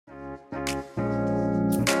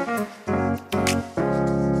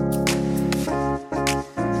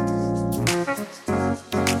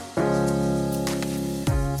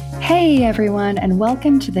Hey everyone, and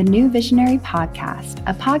welcome to the New Visionary Podcast,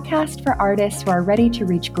 a podcast for artists who are ready to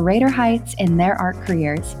reach greater heights in their art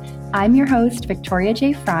careers. I'm your host, Victoria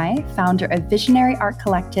J. Fry, founder of Visionary Art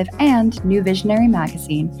Collective and New Visionary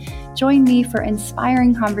Magazine. Join me for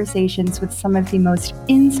inspiring conversations with some of the most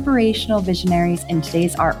inspirational visionaries in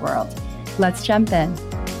today's art world. Let's jump in.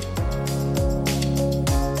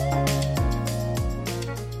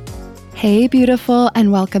 Hey, beautiful,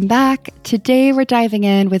 and welcome back. Today, we're diving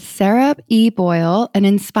in with Sarah E. Boyle, an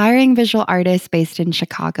inspiring visual artist based in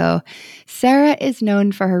Chicago. Sarah is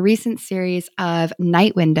known for her recent series of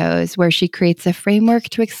Night Windows, where she creates a framework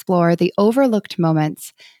to explore the overlooked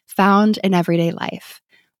moments found in everyday life.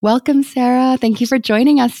 Welcome, Sarah. Thank you for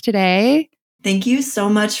joining us today. Thank you so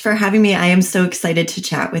much for having me. I am so excited to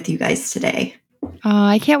chat with you guys today. Oh,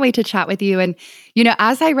 I can't wait to chat with you. And,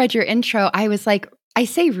 as I read your intro, I was like, I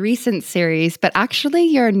say recent series, but actually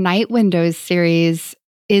your Night Windows series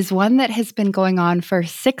is one that has been going on for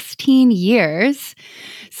 16 years.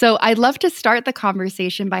 So I'd love to start the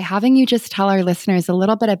conversation by having you just tell our listeners a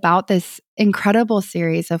little bit about this incredible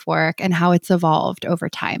series of work and how it's evolved over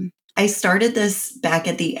time. I started this back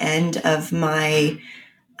at the end of my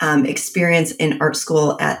experience in art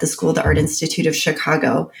school at the School of the Art Institute of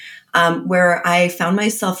Chicago, where I found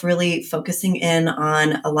myself really focusing in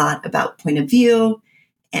on a lot about point of view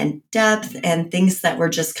and depth and things that were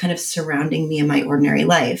just kind of surrounding me in my ordinary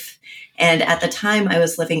life. And at the time, I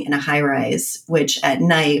was living in a high rise, which at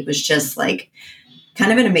night was just like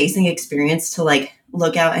kind of an amazing experience to like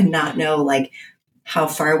look out and not know like how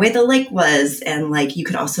far away the lake was. And like you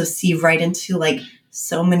could also see right into like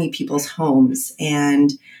so many people's homes.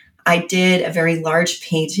 And I did a very large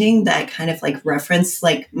painting that kind of like referenced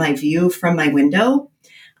like my view from my window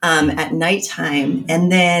at nighttime. And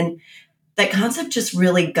then that concept just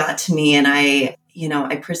really got to me. And I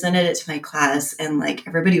presented it to my class and like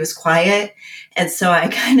everybody was quiet. And so I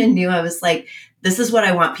kind of knew, I was like, this is what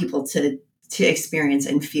I want people to experience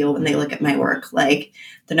and feel when they look at my work. Like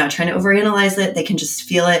they're not trying to overanalyze it. They can just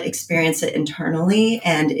feel it, experience it internally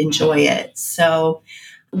and enjoy it. So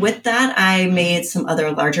with that, I made some other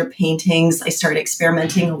larger paintings. I started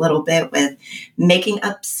experimenting a little bit with making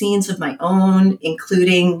up scenes of my own,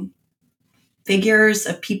 including figures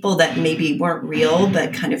of people that maybe weren't real,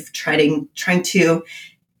 but kind of trying to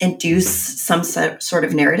induce some sort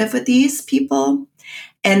of narrative with these people.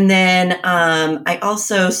 And then I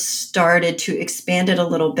also started to expand it a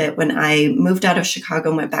little bit when I moved out of Chicago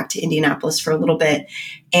and went back to Indianapolis for a little bit.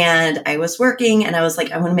 And I was working and I was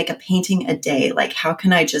like, I want to make a painting a day. Like, how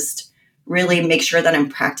can I just really make sure that I'm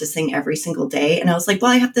practicing every single day? And I was like,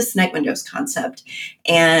 well, I have this Night Windows concept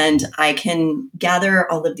and I can gather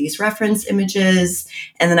all of these reference images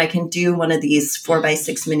and then I can do one of these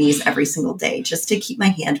 4x6 minis every single day just to keep my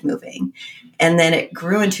hand moving. And then it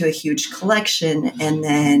grew into a huge collection. And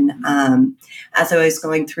then as I was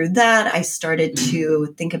going through that, I started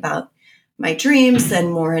to think about my dreams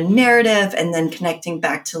and more in narrative and then connecting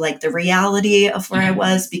back to like the reality of where I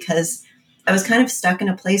was, because I was kind of stuck in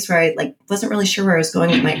a place where I like wasn't really sure where I was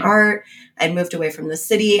going with my art. I had moved away from the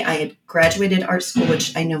city. I had graduated art school,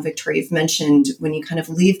 which I know, Victoria, you've mentioned. When you kind of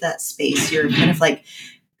leave that space, you're kind of like,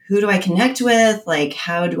 who do I connect with? Like,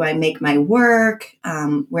 how do I make my work?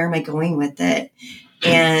 Where am I going with it?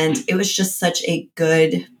 And it was just such a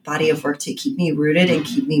good body of work to keep me rooted and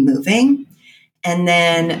keep me moving. And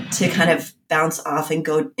then to kind of bounce off and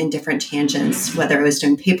go in different tangents, whether I was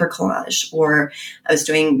doing paper collage or I was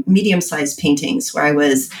doing medium-sized paintings where I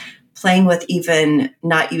was playing with even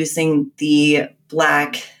not using the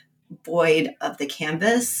black void of the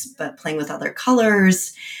canvas, but playing with other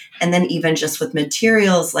colors. And then even just with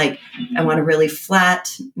materials, like I want a really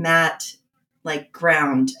flat, matte, like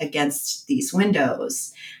ground against these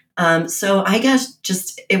windows. So I guess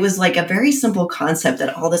just, it was like a very simple concept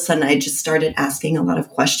that all of a sudden I just started asking a lot of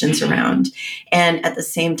questions around. And at the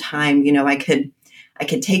same time, I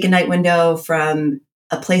could take a night window from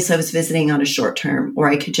a place I was visiting on a short term, or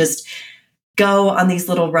I could just go on these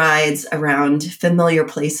little rides around familiar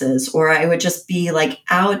places, or I would just be like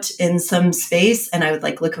out in some space and I would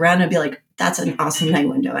like look around and be like, that's an awesome night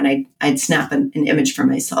window. And I'd snap an image for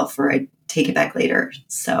myself, or I'd take it back later.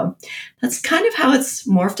 So that's kind of how it's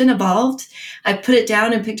morphed and evolved. I put it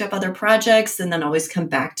down and picked up other projects and then always come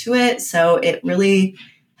back to it. So it really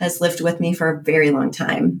has lived with me for a very long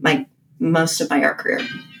time, most of my art career.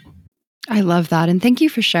 I love that. And thank you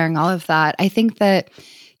for sharing all of that. I think that,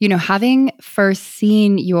 having first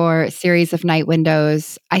seen your series of Night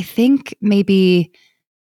Windows, I think maybe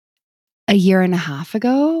a year and a half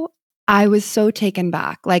ago, I was so taken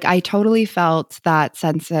back. Like I totally felt that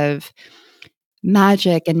sense of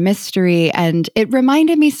magic and mystery. And it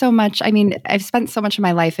reminded me so much. I mean, I've spent so much of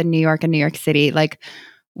my life in New York and New York City, like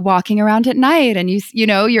walking around at night, and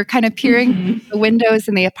you're kind of peering Mm-hmm. the windows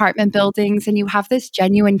in the apartment buildings, and you have this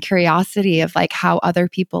genuine curiosity of like how other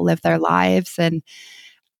people live their lives. And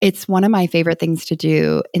it's one of my favorite things to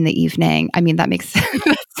do in the evening. I mean, that makes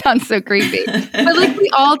that sounds so creepy. But like we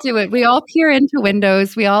all do it. We all peer into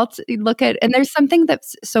windows. We all look at, and there's something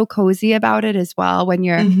that's so cozy about it as well when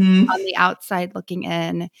you're Mm-hmm. on the outside looking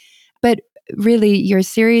in. But really, your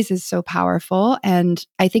series is so powerful. And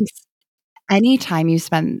I think anytime you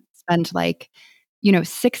spend like,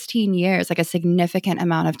 16 years, like a significant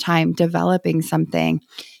amount of time developing something,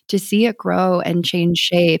 to see it grow and change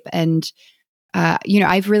shape. And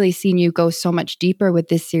I've really seen you go so much deeper with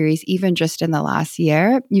this series, even just in the last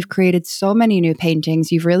year. You've created so many new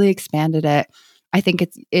paintings. You've really expanded it. I think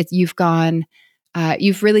you've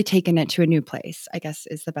really taken it to a new place, I guess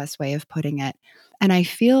is the best way of putting it. And I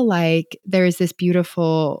feel like there's this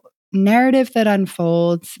beautiful narrative that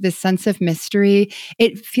unfolds, this sense of mystery.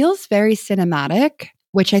 It feels very cinematic,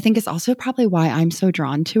 which I think is also probably why I'm so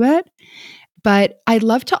drawn to it. But I'd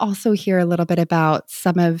love to also hear a little bit about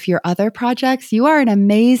some of your other projects. You are an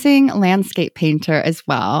amazing landscape painter as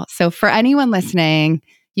well. So for anyone listening,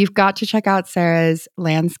 you've got to check out Sarah's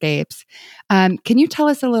landscapes. Can you tell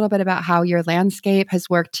us a little bit about how your landscape has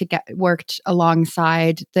worked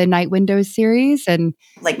alongside the Night Windows series? And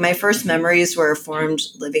Like my first memories were formed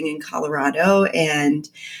living in Colorado. And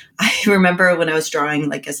I remember when I was drawing,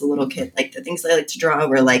 like as a little kid, like the things I like to draw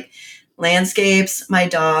were like landscapes, my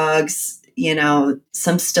dogs,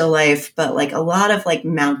 some still life, but like a lot of like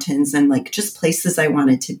mountains and like just places I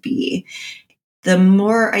wanted to be. The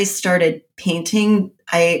more I started painting,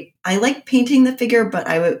 I like painting the figure, but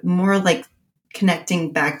I would more like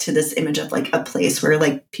connecting back to this image of like a place where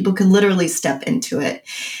like people could literally step into it.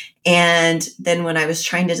 And then when I was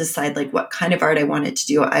trying to decide like what kind of art I wanted to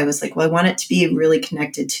do, I was like, well, I want it to be really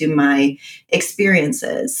connected to my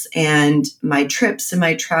experiences and my trips and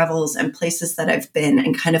my travels and places that I've been,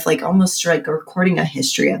 and kind of like almost like recording a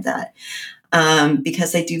history of that.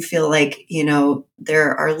 Because I do feel like,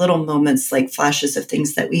 there are little moments like flashes of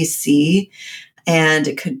things that we see, and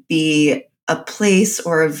it could be a place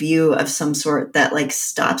or a view of some sort that like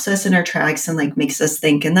stops us in our tracks and like makes us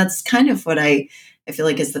think. And that's kind of what I feel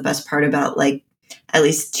like is the best part about like at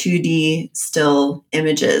least 2D still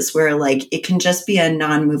images, where like it can just be a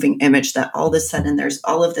non-moving image that all of a sudden there's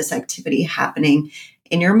all of this activity happening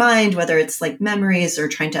in your mind, whether it's like memories or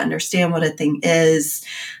trying to understand what a thing is,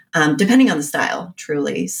 depending on the style,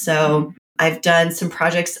 truly. So I've done some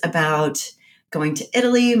projects about going to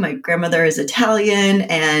Italy. My grandmother is Italian,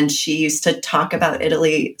 and she used to talk about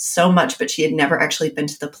Italy so much, but she had never actually been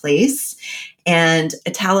to the place. And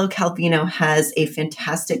Italo Calvino has a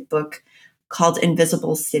fantastic book called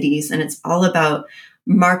Invisible Cities, and it's all about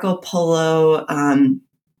Marco Polo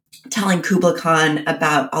telling Kublai Khan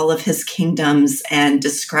about all of his kingdoms and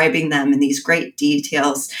describing them in these great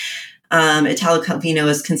details. Italo Calvino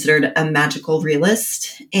is considered a magical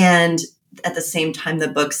realist, and at the same time, the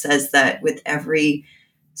book says that with every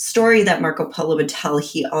story that Marco Polo would tell,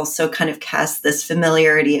 he also kind of cast this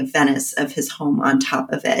familiarity of Venice, of his home, on top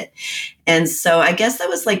of it. And so I guess that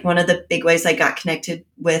was like one of the big ways I got connected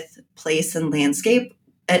with place and landscape.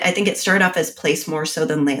 I think it started off as place more so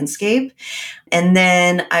than landscape. And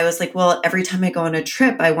then I was like, well, every time I go on a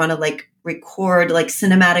trip, I want to like record like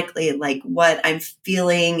cinematically, like what I'm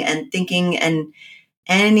feeling and thinking. And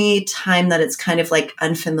any time that it's kind of like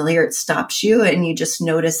unfamiliar, it stops you and you just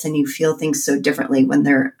notice and you feel things so differently when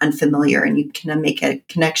they're unfamiliar, and you can make a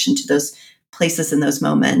connection to those places and those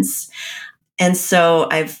moments. And so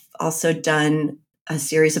I've also done a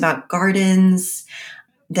series about gardens.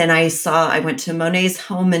 Then I went to Monet's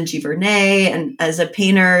home in Giverny, and as a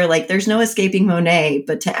painter, like there's no escaping Monet,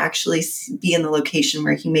 but to actually be in the location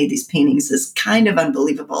where he made these paintings is kind of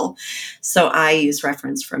unbelievable. So I used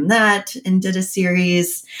reference from that and did a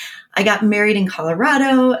series. I got married in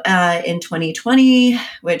Colorado in 2020,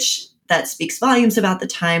 which that speaks volumes about the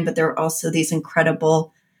time, but there are also these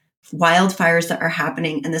incredible wildfires that are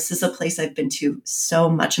happening. And this is a place I've been to so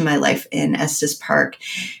much in my life, in Estes Park.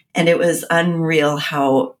 And it was unreal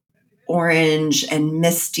how orange and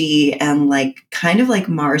misty and like kind of like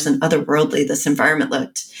Mars and otherworldly this environment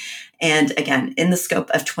looked. And again, in the scope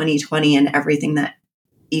of 2020 and everything that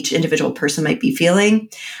each individual person might be feeling,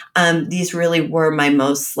 these really were my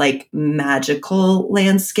most like magical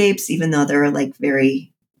landscapes, even though they're like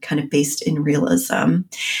very kind of based in realism.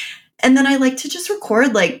 And then I like to just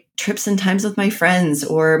record like trips and times with my friends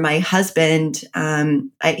or my husband.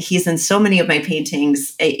 He's in so many of my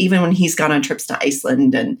paintings, even when he's gone on trips to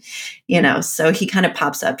Iceland. And, so he kind of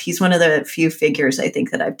pops up. He's one of the few figures I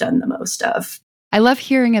think that I've done the most of. I love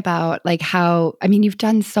hearing about like how, I mean, you've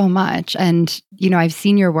done so much and, I've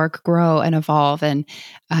seen your work grow and evolve and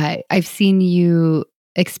I've seen you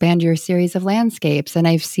expand your series of landscapes and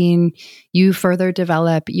I've seen you further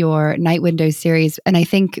develop your Night Window series. And I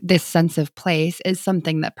think this sense of place is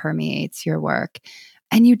something that permeates your work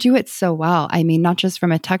and you do it so well. I mean, not just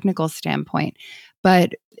from a technical standpoint,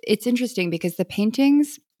 but it's interesting because the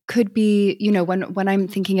paintings could be, when I'm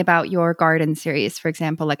thinking about your garden series, for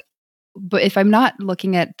example, like, but if I'm not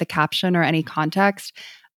looking at the caption or any context,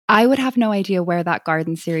 I would have no idea where that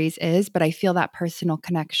garden series is, but I feel that personal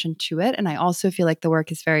connection to it. And I also feel like the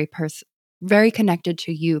work is very connected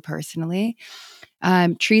to you personally.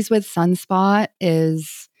 Trees with Sunspot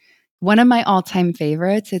is one of my all-time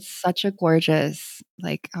favorites. It's such a gorgeous,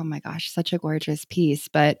 like, oh my gosh, such a gorgeous piece.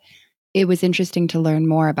 But it was interesting to learn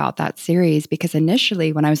more about that series because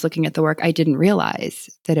initially when I was looking at the work, I didn't realize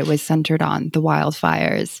that it was centered on the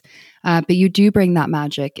wildfires. But you do bring that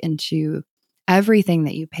magic into everything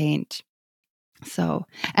that you paint. So,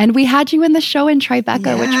 and we had you in the show in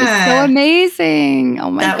Tribeca, which was so amazing.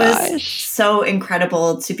 Oh my gosh. That was so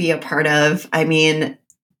incredible to be a part of. I mean,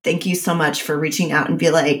 thank you so much for reaching out and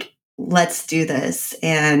be like, let's do this.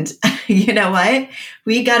 And you know what?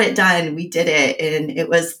 We got it done. We did it. And it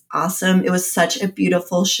was awesome. It was such a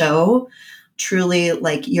beautiful show. Truly,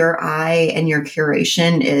 like your eye and your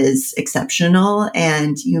curation is exceptional.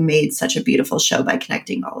 And you made such a beautiful show by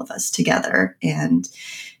connecting all of us together. And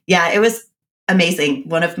yeah, it was amazing.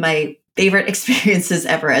 One of my favorite experiences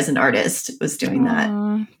ever as an artist was doing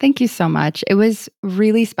that. Thank you so much. It was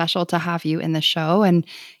really special to have you in the show. And,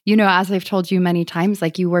 as I've told you many times,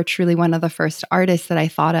 like you were truly one of the first artists that I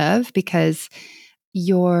thought of because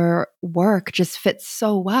your work just fits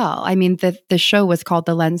so well. I mean, the show was called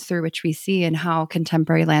The Lens Through Which We See and how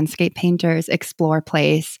contemporary landscape painters explore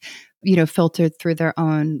place, filtered through their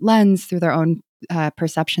own lens, through their own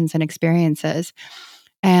perceptions and experiences.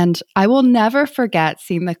 And I will never forget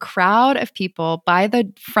seeing the crowd of people by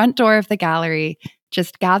the front door of the gallery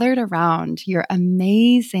just gathered around your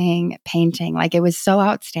amazing painting. Like it was so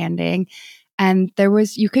outstanding. And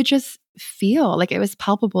you could just feel like it was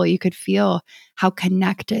palpable. You could feel how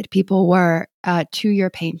connected people were to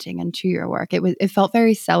your painting and to your work. It felt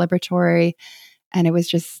very celebratory. And it was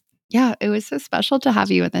just, it was so special to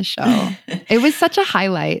have you in this show. It was such a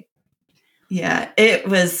highlight. Yeah, it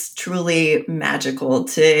was truly magical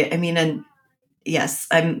and yes,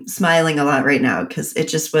 I'm smiling a lot right now because it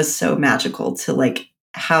just was so magical to like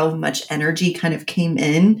how much energy kind of came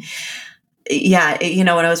in. Yeah,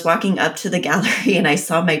 when I was walking up to the gallery and I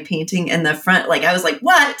saw my painting in the front, like I was like,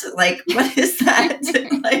 what? Like, what is that?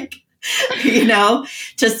 Like,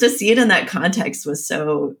 just to see it in that context was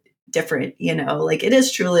so different, like it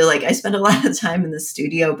is truly like I spend a lot of time in the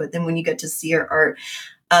studio, but then when you get to see your art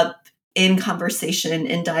up in conversation,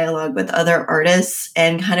 in dialogue with other artists,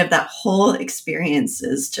 and kind of that whole experience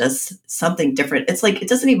is just something different. It's like, it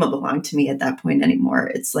doesn't even belong to me at that point anymore.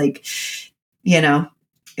 It's like,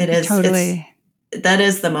 it is. Totally. That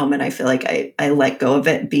is the moment I feel like I let go of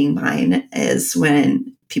it being mine is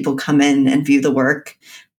when people come in and view the work,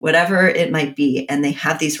 whatever it might be, and they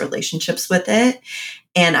have these relationships with it.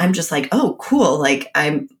 And I'm just like, oh, cool. Like,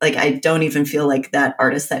 I don't even feel like that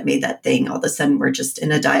artist that made that thing. All of a sudden, we're just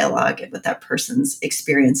in a dialogue with that person's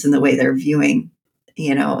experience and the way they're viewing,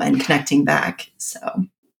 and connecting back. So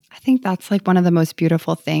I think that's like one of the most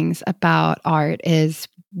beautiful things about art is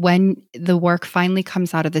when the work finally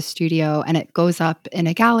comes out of the studio and it goes up in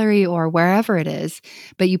a gallery or wherever it is,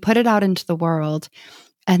 but you put it out into the world.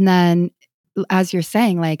 And then, as you're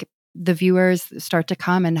saying, like the viewers start to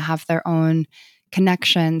come and have their own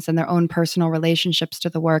connections and their own personal relationships to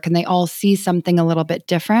the work, and they all see something a little bit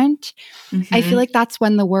different. Mm-hmm. I feel like that's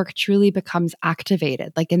when the work truly becomes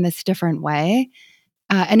activated, like in this different way.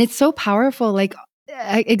 And it's so powerful. Like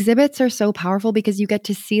exhibits are so powerful because you get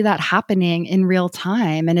to see that happening in real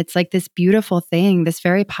time. And it's like this beautiful thing, this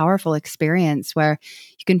very powerful experience where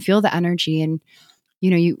you can feel the energy. And,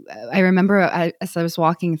 I remember as I was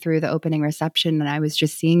walking through the opening reception and I was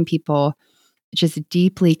just seeing people just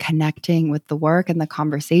deeply connecting with the work and the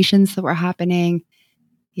conversations that were happening.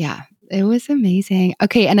 Yeah, it was amazing.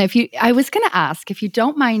 Okay. And I was going to ask if you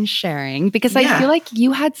don't mind sharing, because I feel like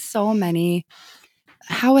you had so many,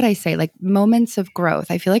 how would I say, like moments of growth.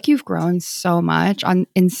 I feel like you've grown so much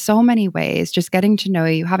in so many ways, just getting to know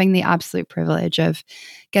you, having the absolute privilege of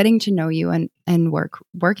getting to know you and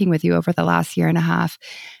working with you over the last year and a half.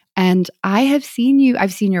 And I've seen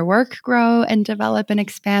your work grow and develop and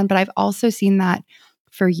expand, but I've also seen that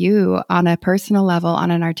for you on a personal level,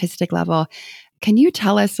 on an artistic level. Can you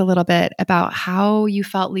tell us a little bit about how you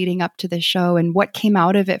felt leading up to the show and what came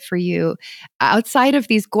out of it for you outside of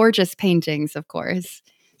these gorgeous paintings, of course?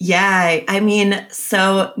 Yeah, I mean,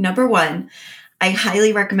 so number one, I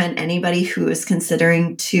highly recommend anybody who is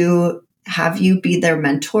considering to have you be their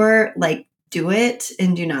mentor, like do it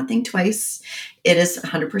and do not think twice. It is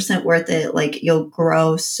 100% worth it. Like you'll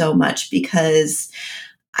grow so much because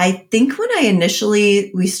I think when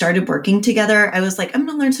we started working together, I was like, I'm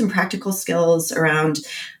going to learn some practical skills around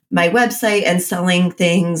my website and selling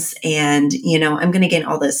things. And, I'm going to gain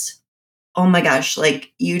all this. Oh my gosh,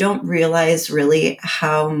 like you don't realize really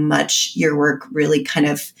how much your work really kind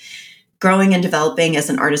of growing and developing as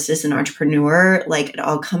an artist, as an entrepreneur, like it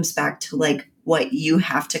all comes back to like what you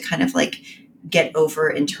have to kind of like get over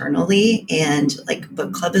internally. And like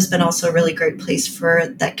book club has been also a really great place for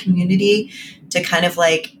that community to kind of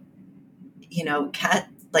like,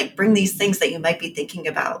 bring these things that you might be thinking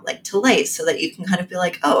about like to light so that you can kind of be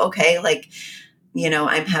like, oh, okay, like,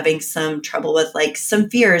 I'm having some trouble with like some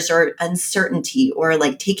fears or uncertainty or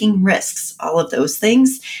like taking risks, all of those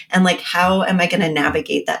things. And like, how am I going to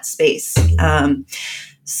navigate that space?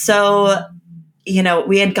 So,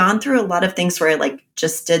 we had gone through a lot of things where I like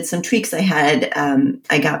just did some tweaks.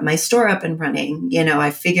 I got my store up and running.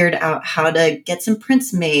 I figured out how to get some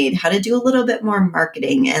prints made, how to do a little bit more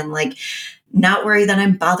marketing and like not worry that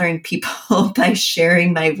I'm bothering people by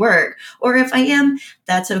sharing my work. Or if I am,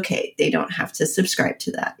 that's okay. They don't have to subscribe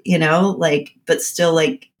to that, but still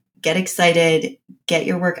like get excited, get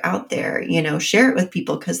your work out there, share it with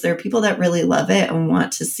people because there are people that really love it and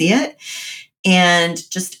want to see it and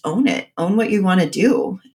just own it, own what you want to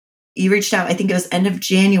do. You reached out, I think it was end of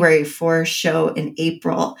January for a show in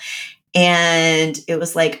April. And it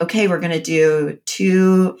was like, okay, we're going to do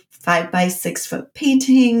 2 5 by 6 foot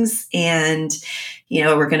paintings and,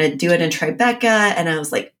 we're going to do it in Tribeca. And I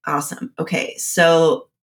was like, awesome. Okay. So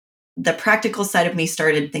the practical side of me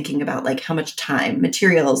started thinking about like how much time,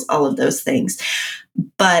 materials, all of those things.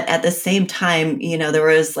 But at the same time, there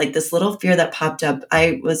was like this little fear that popped up.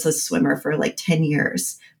 I was a swimmer for like 10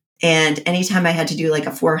 years. And anytime I had to do like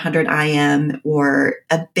a 400 IM or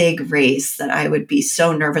a big race that I would be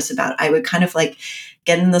so nervous about, I would kind of like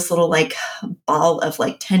get in this little like ball of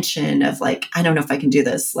like tension of like, I don't know if I can do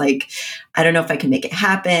this. Like, I don't know if I can make it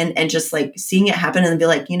happen. And just like seeing it happen and be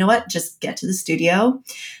like, you know what, just get to the studio,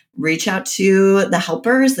 reach out to the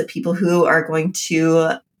helpers, the people who are going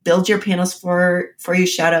to build your panels for you.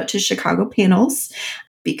 Shout out to Chicago Panels,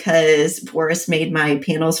 because Boris made my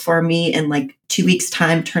panels for me in like 2 weeks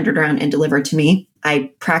time, turned it around and delivered to me.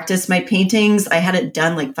 I practiced my paintings. I had it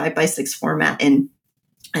done like 5x6 format in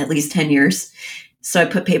at least 10 years. So I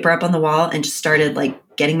put paper up on the wall and just started like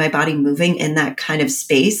getting my body moving in that kind of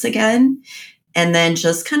space again. And then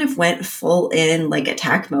just kind of went full in like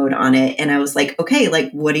attack mode on it. And I was like, okay,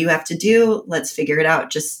 like, what do you have to do? Let's figure it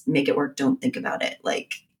out. Just make it work. Don't think about it.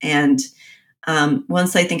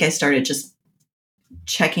 Once I think I started just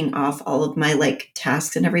checking off all of my like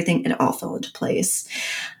tasks and everything, it all fell into place.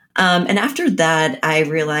 And after that, I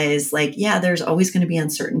realized like, yeah, there's always going to be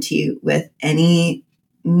uncertainty with any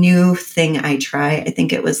new thing I try. I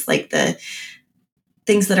think it was like the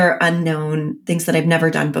things that are unknown, things that I've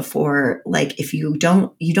never done before. Like if you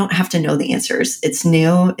don't have to know the answers. It's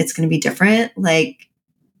new. It's going to be different. Like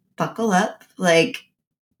buckle up, like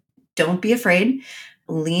don't be afraid,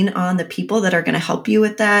 lean on the people that are going to help you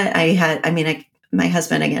with that. My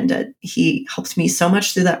husband again he helped me so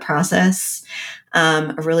much through that process.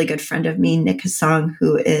 A really good friend of me, Nick Hassan,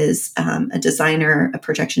 who is a designer, a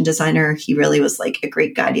projection designer. He really was like a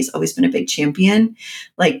great guide. He's always been a big champion.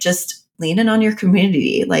 Like just lean in on your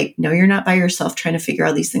community. Like, no, you're not by yourself trying to figure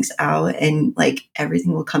all these things out, and like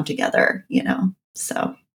everything will come together,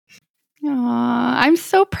 So. Aw, I'm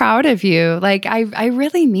so proud of you. Like, I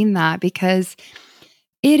really mean that because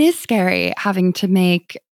it is scary having to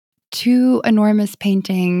make 2 enormous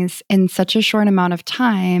paintings in such a short amount of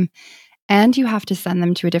time, and you have to send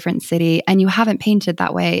them to a different city, and you haven't painted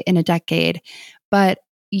that way in a decade. But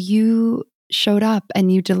you showed up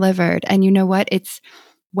and you delivered. And you know what? It's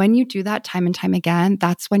when you do that time and time again,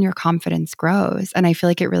 that's when your confidence grows. And I feel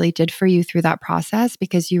like it really did for you through that process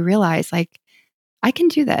because you realize, like, I can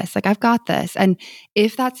do this. Like, I've got this. And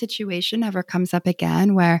if that situation ever comes up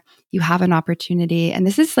again where you have an opportunity, and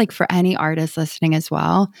this is like for any artist listening as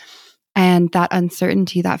well, and that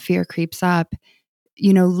uncertainty, that fear creeps up,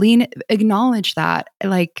 acknowledge that,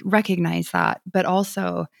 like recognize that, but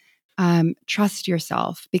also trust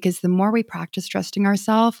yourself, because the more we practice trusting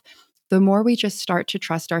ourselves, the more we just start to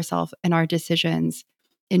trust ourselves and our decisions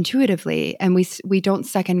intuitively, and we don't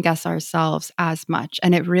second guess ourselves as much.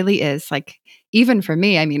 And it really is like, even for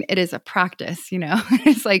me, I mean, it is a practice,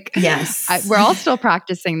 it's like, Yes. we're all still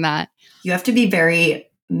practicing that. You have to be very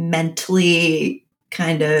mentally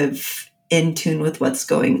kind of in tune with what's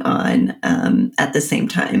going on at the same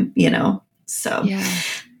time, So Yeah.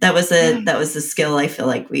 that was a skill I feel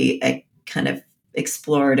like I kind of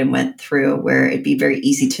explored and went through, where it'd be very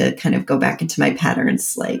easy to kind of go back into my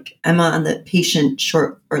patterns. Like, I'm on the patient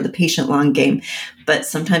short or the patient long game, but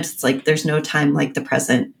sometimes it's like there's no time like the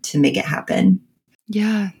present to make it happen.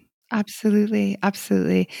 Yeah, absolutely.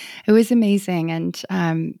 Absolutely. It was amazing. And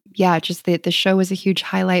just the show was a huge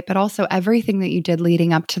highlight, but also everything that you did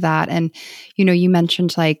leading up to that. And, you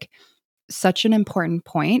mentioned like such an important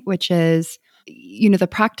point, which is, the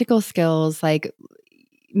practical skills like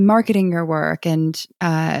marketing your work and,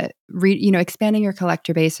 expanding your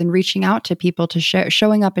collector base and reaching out to people to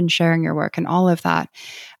showing up and sharing your work and all of that.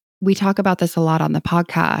 We talk about this a lot on the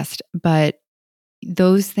podcast, but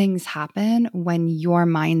those things happen when your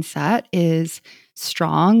mindset is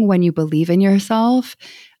strong, when you believe in yourself,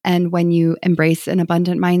 and when you embrace an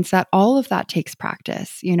abundant mindset. All of that takes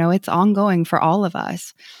practice. It's ongoing for all of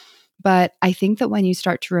us. But I think that when you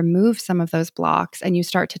start to remove some of those blocks and you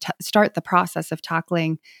start to start the process of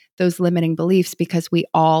tackling those limiting beliefs, because we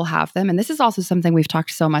all have them. And this is also something we've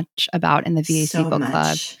talked so much about in the VAC book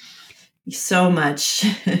club. So much.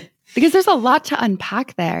 Because there's a lot to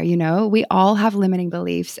unpack there, we all have limiting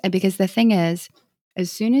beliefs. And because the thing is,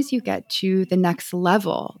 as soon as you get to the next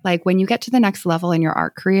level, like when you get to the next level in your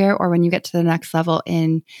art career, or when you get to the next level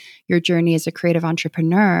in your journey as a creative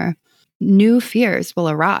entrepreneur, new fears will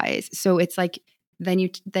arise. So it's like, then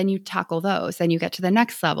you tackle those, then you get to the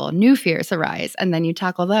next level, new fears arise, and then you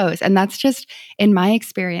tackle those. And that's just, in my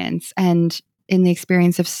experience and in the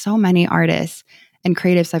experience of so many artists and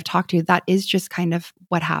creatives I've talked to, that is just kind of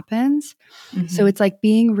what happens. Mm-hmm. So it's like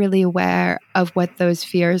being really aware of what those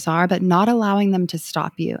fears are, but not allowing them to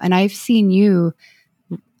stop you. And I've seen you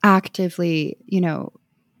actively,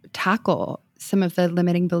 tackle some of the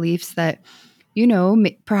limiting beliefs that,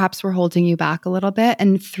 perhaps were holding you back a little bit.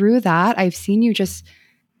 And through that, I've seen you just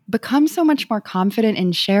become so much more confident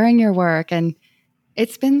in sharing your work. And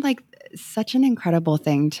it's been like such an incredible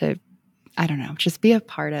thing to, I don't know, just be a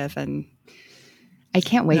part of. And I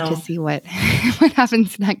can't wait to see what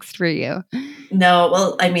happens next for you. No,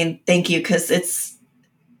 well, I mean, thank you. Cause it's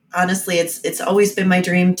always been my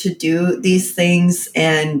dream to do these things.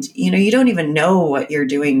 And, you don't even know what you're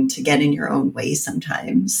doing to get in your own way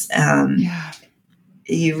sometimes.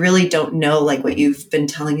 You really don't know like what you've been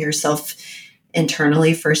telling yourself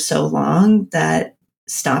internally for so long that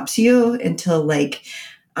stops you until like,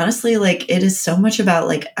 honestly, like it is so much about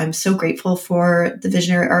like, I'm so grateful for the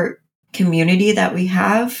visionary art community that we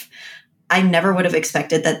have. I never would have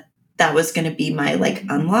expected that was going to be my like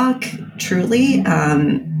unlock truly.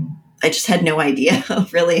 I just had no idea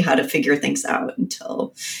really how to figure things out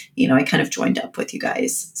until, I kind of joined up with you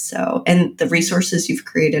guys. So, and the resources you've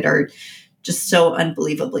created are just so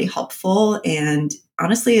unbelievably helpful. And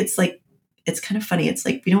honestly, it's kind of funny. It's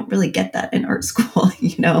like, we don't really get that in art school,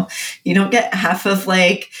 you don't get half of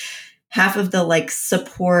the like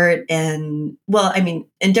support and, well, I mean,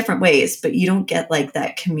 in different ways, but you don't get like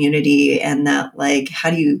that community and that, like, how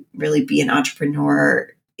do you really be an entrepreneur?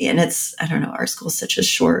 And it's, I don't know, art school is such a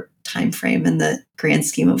short time frame in the grand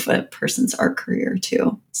scheme of a person's art career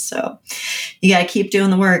too. So you got to keep doing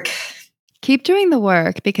the work. Keep doing the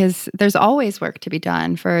work, because there's always work to be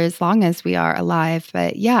done for as long as we are alive.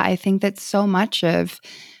 But yeah, I think that so much of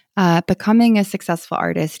becoming a successful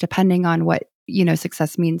artist, depending on what,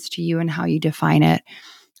 success means to you and how you define it,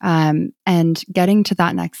 and getting to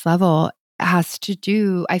that next level has to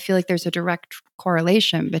do, I feel like there's a direct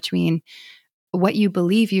correlation between what you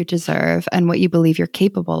believe you deserve and what you believe you're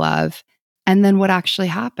capable of, and then what actually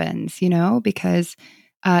happens, because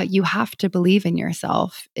you have to believe in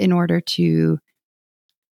yourself in order to,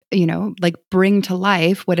 like bring to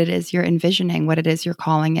life what it is you're envisioning, what it is you're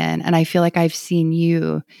calling in. And I feel like I've seen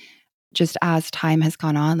you, just as time has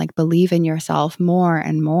gone on, like believe in yourself more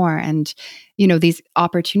and more. And, these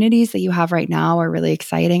opportunities that you have right now are really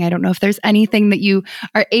exciting. I don't know if there's anything that you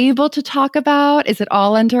are able to talk about. Is it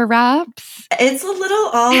all under wraps? It's a little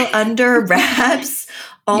all under wraps,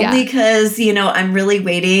 only because, I'm really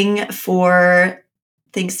waiting for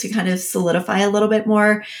things to kind of solidify a little bit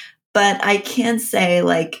more. But I can say,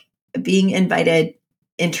 like, being invited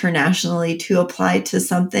internationally to apply to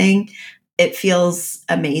something, it feels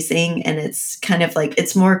amazing. And it's kind of like,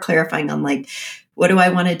 it's more clarifying on like what do I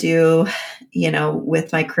want to do,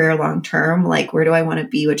 with my career long term? Like, where do I want to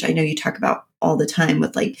be? Which I know you talk about all the time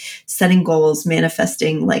with like setting goals,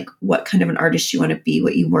 manifesting, like what kind of an artist you want to be,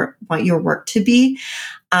 what you want your work to be.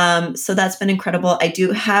 So that's been incredible. I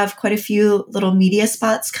do have quite a few little media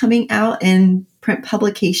spots coming out in print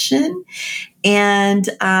publication. And,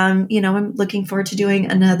 I'm looking forward to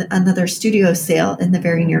doing another studio sale in the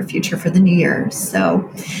very near future for the new year.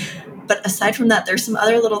 So, but aside from that, there's some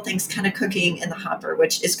other little things kind of cooking in the hopper,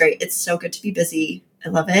 which is great. It's so good to be busy. I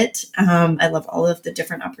love it. I love all of the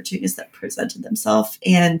different opportunities that presented themselves.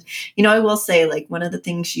 And, I will say, like, one of the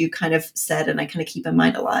things you kind of said, and I kind of keep in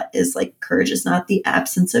mind a lot, is like, courage is not the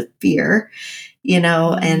absence of fear,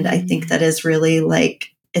 and I think that is really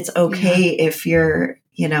like, it's okay if you're,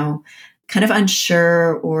 kind of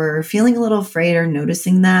unsure or feeling a little afraid or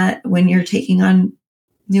noticing that when you're taking on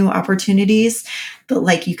new opportunities, but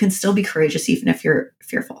like you can still be courageous even if you're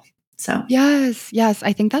fearful. So yes.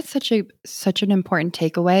 I think that's such an important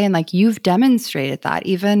takeaway. And like you've demonstrated that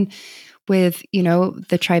even with,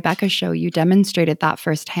 the Tribeca show, you demonstrated that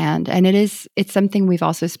firsthand. And it's something we've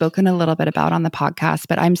also spoken a little bit about on the podcast,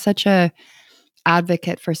 but I'm such a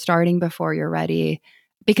advocate for starting before you're ready.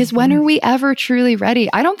 Because when are we ever truly ready?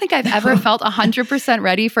 I don't think I've ever felt 100%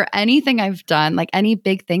 ready for anything I've done, like any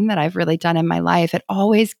big thing that I've really done in my life. It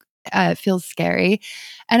always feels scary.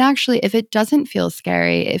 And actually, if it doesn't feel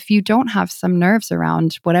scary, if you don't have some nerves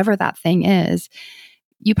around whatever that thing is,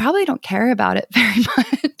 you probably don't care about it very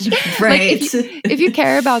much. Right. Like if you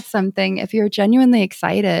care about something, if you're genuinely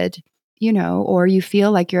excited, or you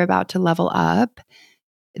feel like you're about to level up,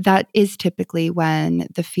 that is typically when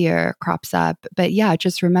the fear crops up. But yeah,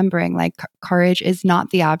 just remembering like courage is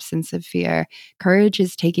not the absence of fear. Courage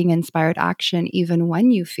is taking inspired action even when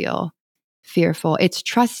you feel fearful. It's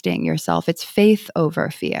trusting yourself. It's faith over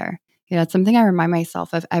fear. It's something I remind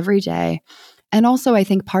myself of every day. And also, I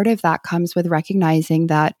think part of that comes with recognizing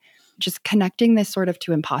that, just connecting this sort of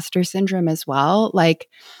to imposter syndrome as well. Like,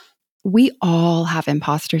 we all have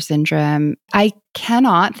imposter syndrome. I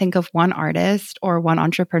cannot think of one artist or one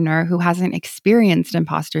entrepreneur who hasn't experienced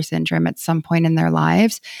imposter syndrome at some point in their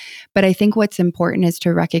lives. But I think what's important is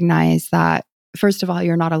to recognize that, first of all,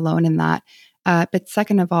 you're not alone in that. But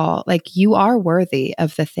second of all, like, you are worthy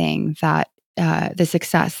of the thing that, the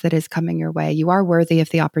success that is coming your way. You are worthy of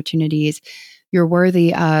the opportunities. You're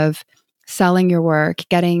worthy of selling your work,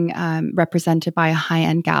 getting represented by a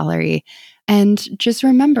high-end gallery. And just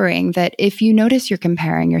remembering that if you notice you're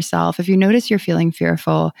comparing yourself, if you notice you're feeling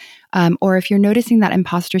fearful, or if you're noticing that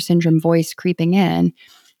imposter syndrome voice creeping in,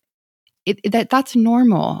 that's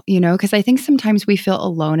normal, because I think sometimes we feel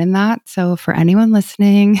alone in that. So for anyone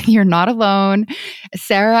listening, you're not alone.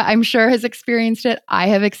 Sarah, I'm sure, has experienced it. I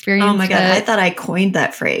have experienced it. Oh my God, I thought I coined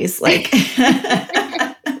that phrase. Like,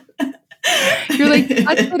 you're like,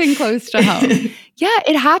 that's getting close to home. Yeah,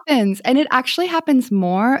 it happens. And it actually happens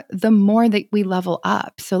more the more that we level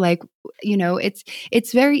up. So like,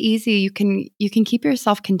 it's very easy. You can keep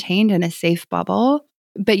yourself contained in a safe bubble,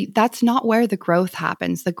 but that's not where the growth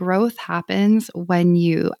happens. The growth happens when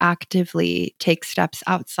you actively take steps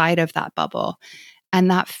outside of that bubble.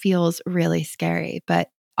 And that feels really scary.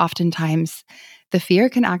 But oftentimes the fear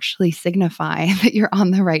can actually signify that you're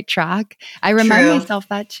on the right track. I remind myself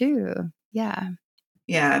that too. Yeah.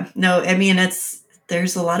 Yeah. No, I mean,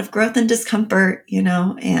 there's a lot of growth and discomfort,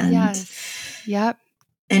 and yes. Yep.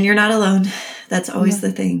 And you're not alone. That's always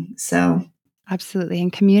the thing. So absolutely.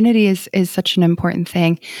 And community is such an important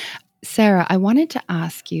thing. Sarah, I wanted to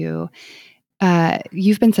ask you,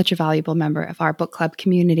 you've been such a valuable member of our book club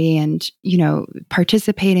community and,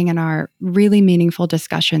 participating in our really meaningful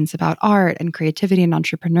discussions about art and creativity and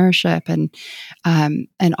entrepreneurship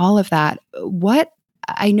and all of that.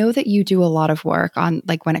 I know that you do a lot of work on,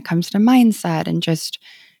 like, when it comes to mindset and just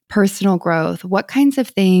personal growth. What kinds of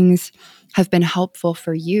things have been helpful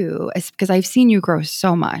for you? Because I've seen you grow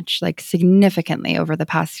so much, like significantly over the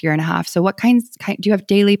past year and a half. So what do you have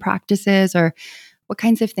daily practices, or what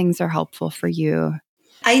kinds of things are helpful for you?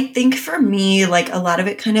 I think for me, like a lot of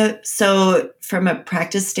it so from a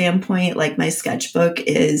practice standpoint, like my sketchbook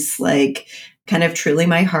is like kind of truly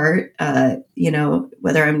my heart,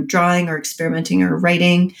 whether I'm drawing or experimenting or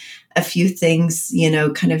writing a few things,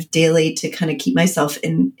 kind of daily to kind of keep myself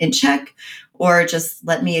in check, or just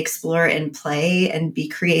let me explore and play and be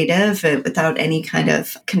creative without any kind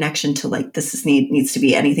of connection to like, needs to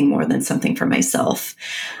be anything more than something for myself.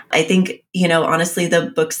 I think, honestly,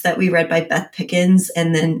 the books that we read by Beth Pickens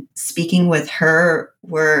and then speaking with her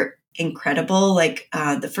were incredible. Like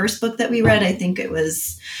the first book that we read, I think it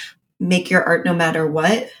was Make Your Art No Matter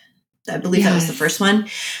What. I believe that was the first one.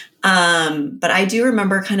 But I do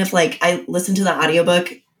remember kind of like I listened to the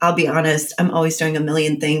audiobook. I'll be honest, I'm always doing a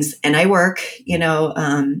million things and I work,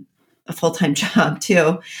 a full-time job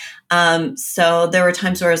too. So there were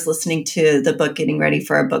times where I was listening to the book, getting ready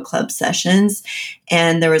for our book club sessions.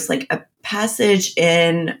 And there was like a passage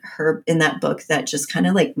in that book that just kind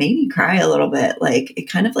of like made me cry a little bit. Like it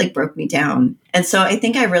kind of like broke me down. And so I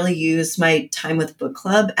think I really used my time with book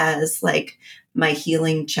club as like my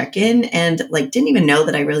healing check-in, and like didn't even know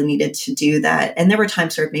that I really needed to do that. And there were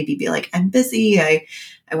times where maybe be like, I'm busy. I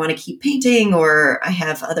want to keep painting, or I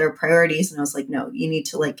have other priorities. And I was like, no, you need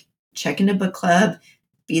to like check into book club,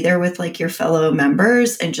 be there with like your fellow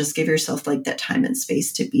members, and just give yourself like that time and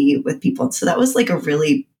space to be with people. And so that was like a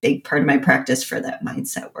really big part of my practice for that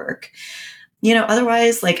mindset work.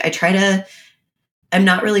 Otherwise, like I'm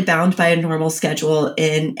not really bound by a normal schedule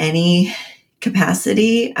in any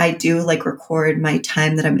capacity. I do like record my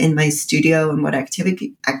time that I'm in my studio and what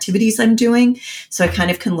activities I'm doing. So I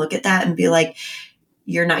kind of can look at that and be like,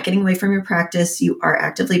 you're not getting away from your practice. You are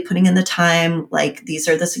actively putting in the time. Like these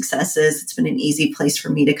are the successes. It's been an easy place for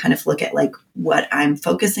me to kind of look at like what I'm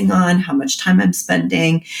focusing on, how much time I'm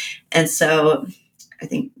spending. And so I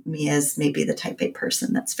think me as maybe the type A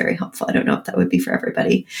person, that's very helpful. I don't know if that would be for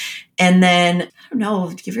everybody. And then, I don't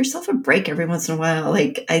know, give yourself a break every once in a while.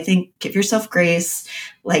 Like, I think give yourself grace,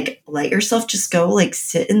 like let yourself just go like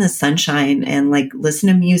sit in the sunshine and like listen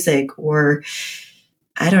to music, or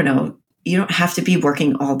I don't know, you don't have to be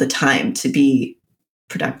working all the time to be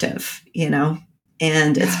productive,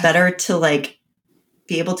 and it's better to like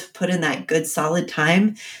be able to put in that good solid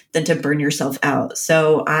time than to burn yourself out.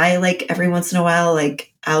 So I like every once in a while,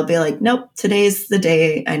 like I'll be like, nope, today's the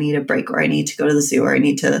day I need a break, or I need to go to the zoo, or I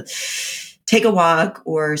need to take a walk,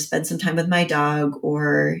 or spend some time with my dog,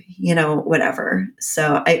 or, whatever.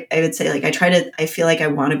 So I would say like, I feel like I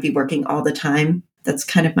want to be working all the time. That's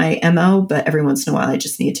kind of my MO, but every once in a while I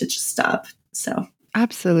just need to just stop. So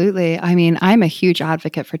Absolutely. I mean, I'm a huge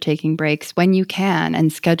advocate for taking breaks when you can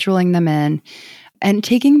and scheduling them in. And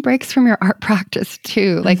taking breaks from your art practice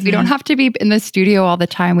too. Like we don't have to be in the studio all the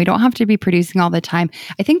time. We don't have to be producing all the time.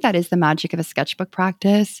 I think that is the magic of a sketchbook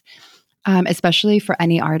practice, especially for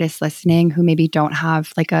any artists listening who maybe don't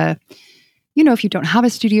have like if you don't have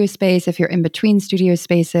a studio space, if you're in between studio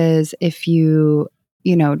spaces, if you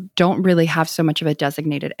don't really have so much of a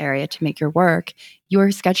designated area to make your work,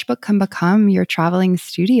 your sketchbook can become your traveling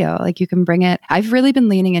studio. Like you can bring it. I've really been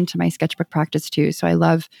leaning into my sketchbook practice too. So I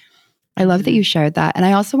love that you shared that. And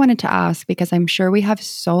I also wanted to ask, because I'm sure we have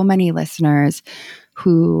so many listeners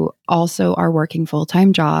who also are working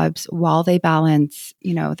full-time jobs while they balance,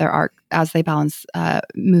 their art, as they balance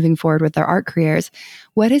moving forward with their art careers.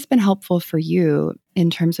 What has been helpful for you in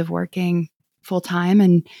terms of working full-time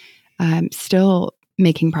and still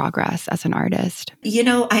making progress as an artist?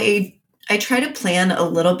 I try to plan a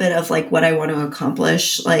little bit of like what I want to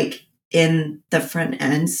accomplish, like in the front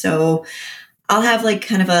end. So I'll have like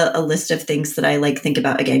kind of a list of things that I like think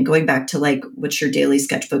about. Again, going back to like what's your daily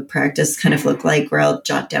sketchbook practice kind of look like, where I'll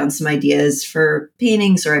jot down some ideas for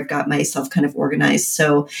paintings, or I've got myself kind of organized.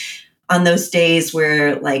 So on those days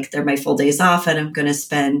where like they're my full days off and I'm going to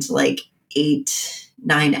spend like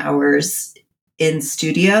 8-9 hours in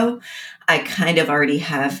studio, I kind of already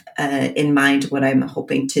have in mind what I'm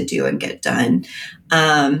hoping to do and get done.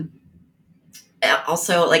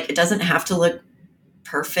 Also, like it doesn't have to look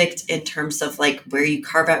perfect in terms of like where you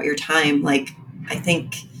carve out your time. Like I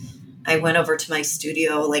think I went over to my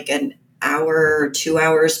studio like an hour or 2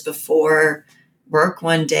 hours before work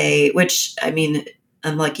one day, which I mean,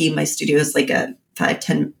 I'm lucky my studio is like a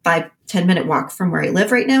 5-10 minute walk from where I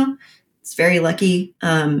live right now. It's very lucky.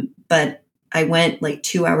 But I went like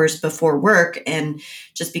 2 hours before work, and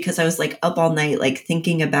just because I was like up all night, like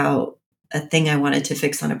thinking about a thing I wanted to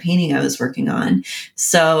fix on a painting I was working on.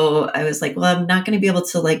 So I was like, well, I'm not going to be able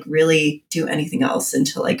to like really do anything else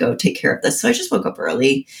until I go take care of this. So I just woke up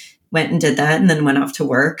early, went and did that, and then went off to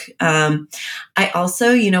work. I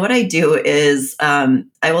also, what I do is I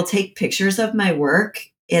will take pictures of my work,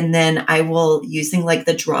 and then I will, using like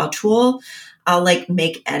the draw tool, I'll like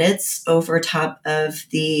make edits over top of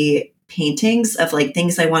the paintings of like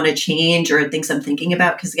things I want to change or things I'm thinking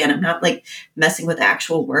about. Cause again, I'm not like messing with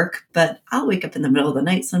actual work, but I'll wake up in the middle of the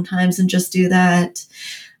night sometimes and just do that.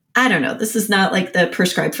 I don't know. This is not like the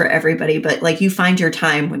prescribed for everybody, but like you find your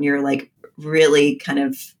time when you're like really kind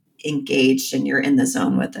of engaged and you're in the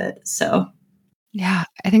zone with it. So Yeah,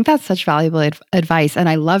 I think that's such valuable advice. And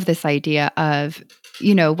I love this idea of,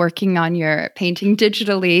 working on your painting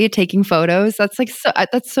digitally, taking photos. That's like,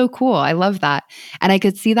 that's so cool. I love that. And I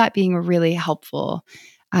could see that being really helpful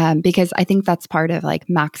Because I think that's part of like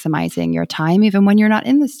maximizing your time, even when you're not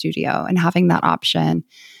in the studio, and having that option.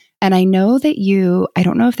 And I know that I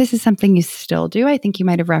don't know if this is something you still do. I think you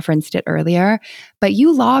might have referenced it earlier, but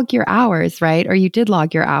you log your hours, right? Or you did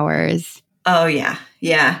log your hours. Oh, yeah.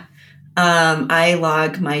 Yeah. I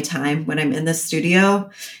log my time when I'm in the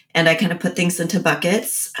studio, and I kind of put things into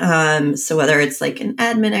buckets. So whether it's like an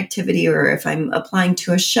admin activity, or if I'm applying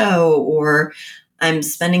to a show, or I'm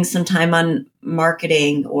spending some time on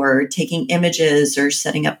marketing or taking images or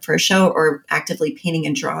setting up for a show, or actively painting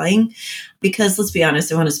and drawing, because let's be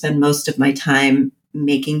honest, I want to spend most of my time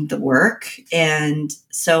making the work. And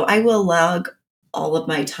so I will log all of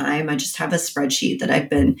my time. I just have a spreadsheet that I've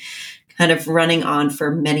been kind of running on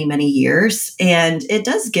for many, many years. And it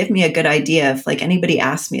does give me a good idea. If like anybody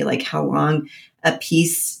asks me like how long a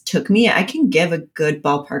piece took me, I can give a good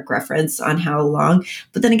ballpark reference on how long.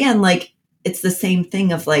 But then again, like it's the same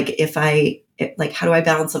thing of like, how do I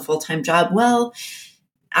balance a full-time job? Well,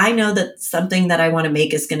 I know that something that I want to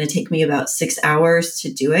make is going to take me about 6 hours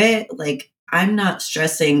to do it. Like I'm not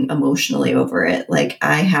stressing emotionally over it. Like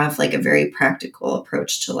I have like a very practical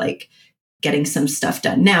approach to like getting some stuff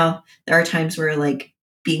done. Now, there are times where like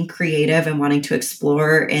being creative and wanting to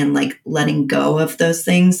explore and like letting go of those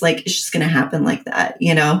things, like it's just going to happen like that,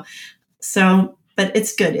 you know? So, but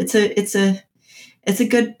it's good. It's a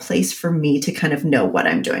good place for me to kind of know what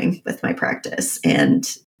I'm doing with my practice.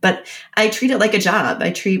 But I treat it like a job. I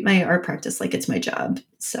treat my art practice like it's my job.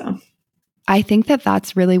 So I think that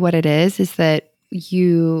that's really what it is that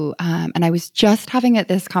and I was just having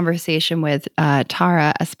this conversation with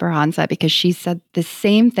Tara Esperanza, because she said the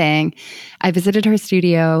same thing. I visited her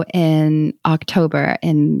studio in October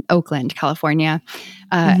in Oakland, California.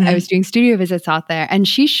 I was doing studio visits out there, and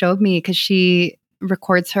she showed me, because she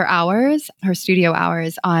records her studio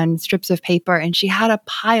hours on strips of paper, and she had a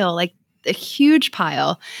pile, like a huge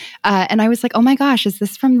pile. And I was like, oh my gosh, is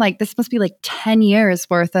this from this must be like 10 years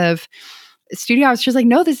worth of studio hours. She was like,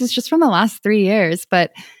 no, this is just from the last 3 years,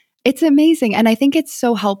 but it's amazing. And I think it's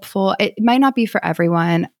so helpful. It might not be for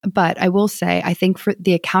everyone, but I will say, I think for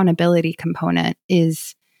the accountability component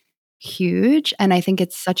is huge. And I think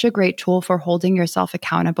it's such a great tool for holding yourself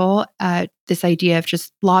accountable. This idea of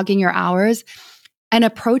just logging your hours and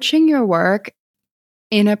approaching your work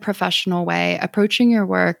in a professional way, approaching your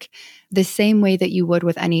work the same way that you would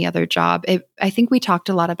with any other job. I think we talked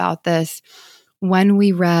a lot about this when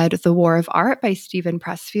we read The War of Art by Stephen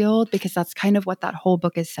Pressfield, because that's kind of what that whole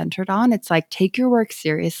book is centered on. It's like, take your work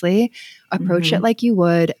seriously, approach it like you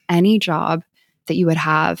would any job that you would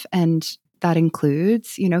have. And that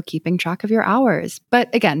includes, keeping track of your hours. But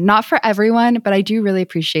again, not for everyone, but I do really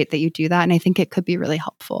appreciate that you do that. And I think it could be really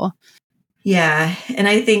helpful. Yeah. And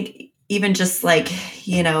I think even just like,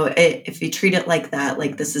 if you treat it like that,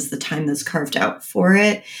 like this is the time that's carved out for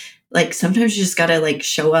it, like sometimes you just got to like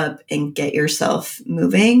show up and get yourself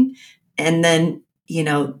moving. And then,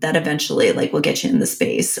 that eventually like will get you in the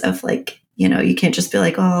space of like, you can't just be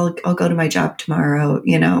like, oh, I'll go to my job tomorrow,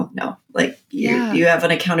 no, like you have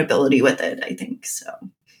an accountability with it, I think. So.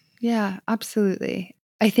 Yeah, absolutely.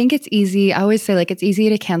 I think it's easy. I always say like it's easy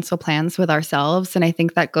to cancel plans with ourselves. And I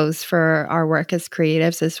think that goes for our work as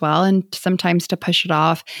creatives as well. And sometimes to push it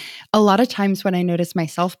off. A lot of times when I notice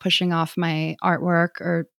myself pushing off my artwork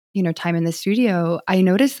or time in the studio, I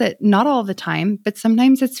notice that not all the time, but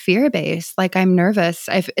sometimes it's fear-based. Like I'm nervous,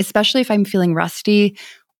 especially if I'm feeling rusty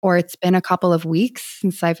or it's been a couple of weeks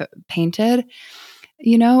since I've painted,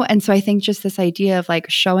 And so I think just this idea of like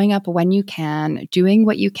showing up when you can, doing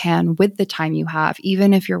what you can with the time you have,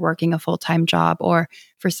 even if you're working a full-time job, or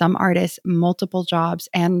for some artists, multiple jobs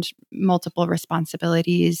and multiple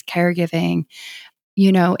responsibilities, caregiving,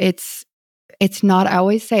 it's not, I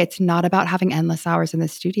always say it's not about having endless hours in the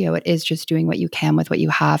studio. It is just doing what you can with what you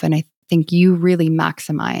have. And I think you really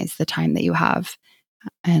maximize the time that you have.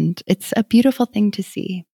 And it's a beautiful thing to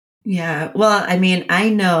see. Yeah. Well, I mean, I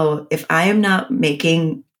know if I am not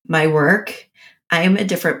making my work, I am a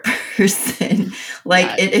different person.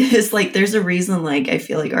 Like it is like, there's a reason, like, I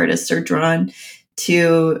feel like artists are drawn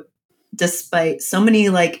to, despite so many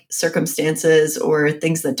like circumstances or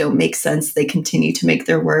things that don't make sense, they continue to make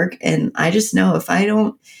their work. And I just know if I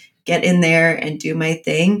don't get in there and do my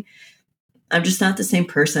thing, I'm just not the same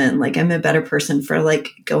person. Like I'm a better person for like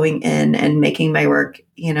going in and making my work,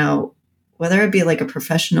 whether it be like a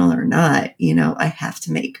professional or not, I have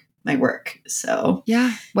to make my work. So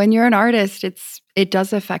yeah, when you're an artist, it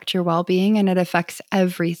does affect your well-being and it affects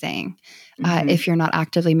everything. if you're not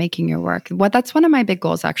actively making your work. That's one of my big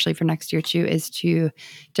goals actually for next year too, is to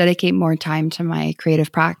dedicate more time to my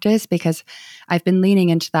creative practice, because I've been leaning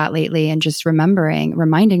into that lately and just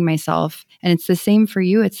reminding myself, and it's the same for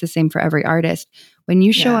you, it's the same for every artist. When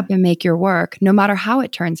you show Yeah. up and make your work, no matter how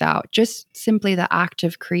it turns out, just simply the act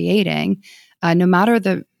of creating, no matter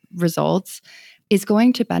the results, is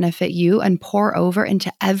going to benefit you and pour over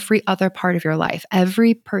into every other part of your life.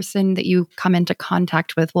 Every person that you come into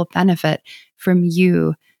contact with will benefit from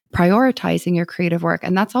you prioritizing your creative work.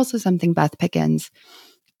 And that's also something Beth Pickens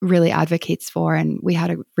really advocates for. And we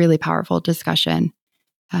had a really powerful discussion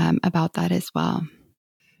about that as well.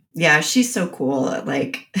 Yeah, she's so cool.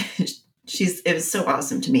 Like it was so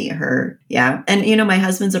awesome to meet her. Yeah. And my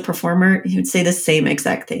husband's a performer. He would say the same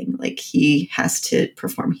exact thing. Like, he has to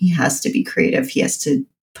perform. He has to be creative. He has to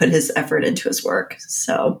put his effort into his work.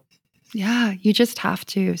 So yeah, you just have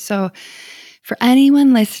to. So for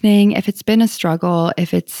anyone listening, if it's been a struggle,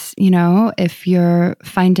 if it's, if you're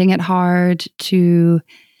finding it hard to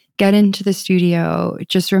get into the studio,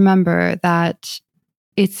 just remember that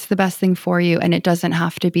it's the best thing for you. And it doesn't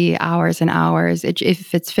have to be hours and hours.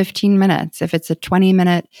 If it's 15 minutes, if it's a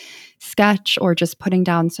 20-minute sketch, or just putting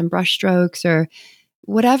down some brush strokes or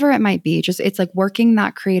whatever it might be, it's like working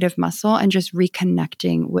that creative muscle and just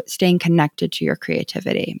reconnecting, staying connected to your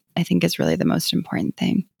creativity, I think is really the most important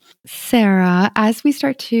thing. Sarah, as we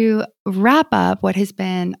start to wrap up what has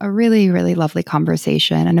been a really, really lovely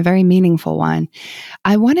conversation and a very meaningful one,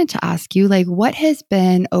 I wanted to ask you, what has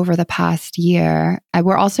been over the past year?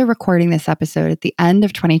 We're also recording this episode at the end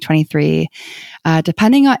of 2023.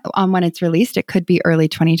 Depending on when it's released, it could be early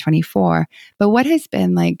 2024. But what has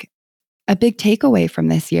been a big takeaway from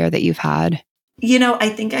this year that you've had? I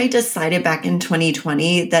think I decided back in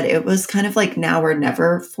 2020 that it was kind of like now or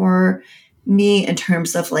never for me in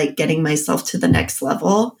terms of getting myself to the next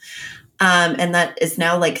level. And that is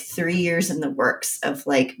now 3 years in the works of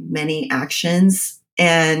many actions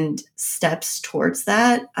and steps towards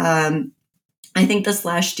that. I think this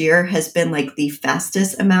last year has been the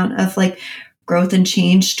fastest amount of growth and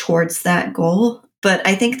change towards that goal. But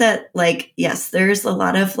I think that yes, there's a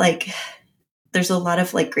lot of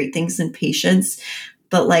great things in patience,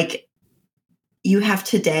 but you have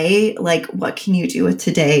today, what can you do with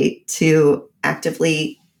today to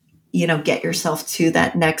actively, get yourself to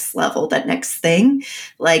that next level, that next thing?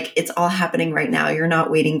 It's all happening right now. You're not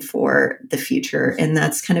waiting for the future. And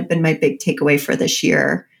that's kind of been my big takeaway for this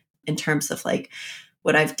year in terms of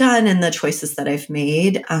what I've done and the choices that I've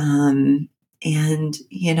made. And,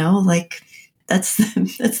 that's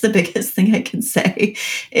the biggest thing I can say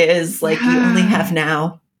is you only have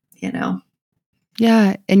now,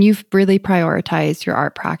 Yeah. And you've really prioritized your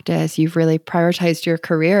art practice. You've really prioritized your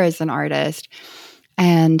career as an artist.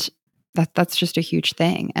 And that's just a huge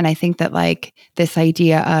thing. And I think that this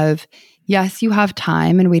idea of, yes, you have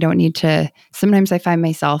time and we don't need to, sometimes I find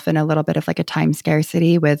myself in a little bit of a time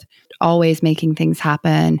scarcity with always making things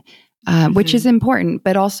happen, which is important,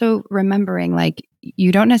 but also remembering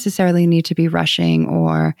you don't necessarily need to be rushing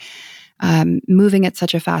or moving at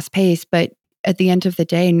such a fast pace, but at the end of the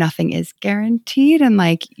day, nothing is guaranteed. And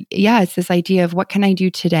it's this idea of what can I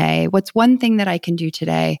do today? What's one thing that I can do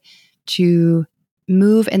today to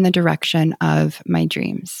move in the direction of my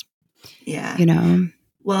dreams? Yeah.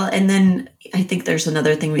 Well, and then I think there's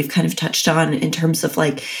another thing we've kind of touched on in terms of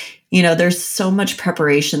there's so much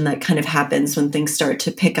preparation that kind of happens when things start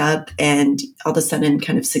to pick up and all of a sudden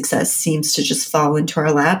kind of success seems to just fall into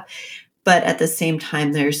our lap. But at the same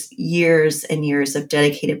time, there's years and years of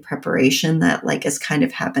dedicated preparation that has kind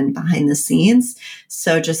of happened behind the scenes.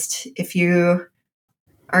 So just if you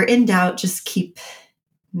are in doubt, just keep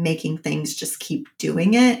making things, just keep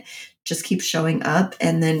doing it, just keep showing up.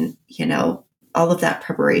 And then, all of that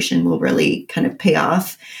preparation will really kind of pay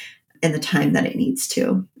off in the time that it needs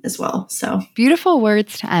to as well. So beautiful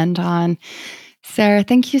words to end on. Sarah,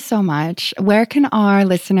 thank you so much. Where can our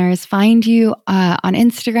listeners find you on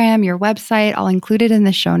Instagram, your website? I'll include it in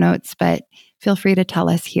the show notes, but feel free to tell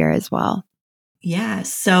us here as well. Yeah.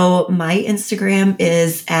 So my Instagram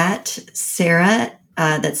is at Sarah,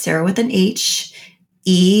 that's Sarah with an H,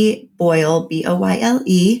 E Boyle, Boyle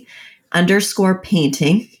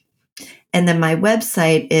 _painting. And then my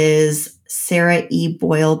website is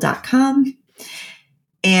saraeboyle.com.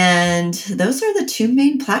 And those are the two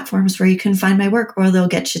main platforms where you can find my work, or they'll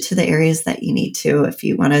get you to the areas that you need to if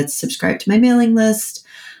you want to subscribe to my mailing list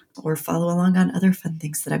or follow along on other fun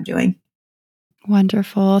things that I'm doing.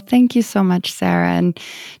 Wonderful. Thank you so much, Sarah. And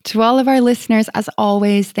to all of our listeners, as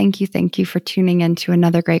always, thank you for tuning in to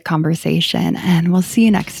another great conversation. And we'll see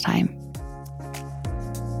you next time.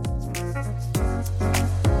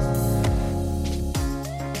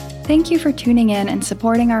 Thank you for tuning in and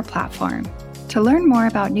supporting our platform. To learn more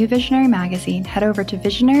about New Visionary Magazine, head over to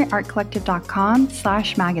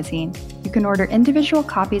visionaryartcollective.com/magazine. You can order individual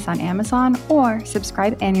copies on Amazon or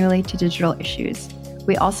subscribe annually to digital issues.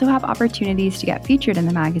 We also have opportunities to get featured in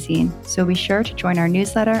the magazine, so be sure to join our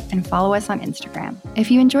newsletter and follow us on Instagram. If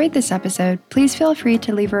you enjoyed this episode, please feel free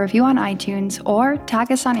to leave a review on iTunes or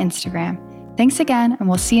tag us on Instagram. Thanks again, and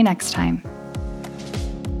we'll see you next time.